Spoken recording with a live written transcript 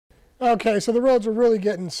Okay, so the roads are really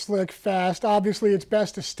getting slick fast. Obviously, it's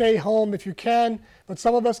best to stay home if you can, but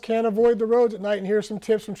some of us can't avoid the roads at night, and here's some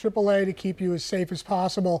tips from AAA to keep you as safe as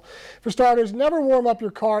possible. For starters, never warm up your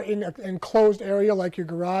car in an enclosed area like your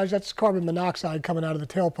garage. That's carbon monoxide coming out of the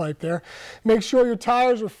tailpipe there. Make sure your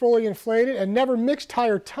tires are fully inflated, and never mix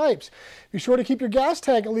tire types. Be sure to keep your gas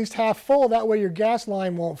tank at least half full, that way your gas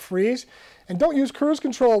line won't freeze. And don't use cruise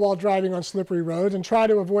control while driving on slippery roads, and try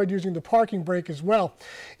to avoid using the parking brake as well.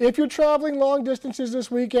 If you're traveling long distances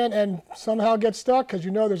this weekend and somehow get stuck, because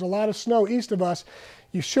you know there's a lot of snow east of us,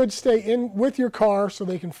 you should stay in with your car so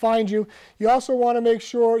they can find you. You also want to make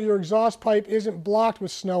sure your exhaust pipe isn't blocked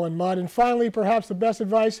with snow and mud. And finally, perhaps the best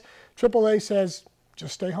advice, AAA says,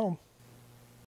 just stay home.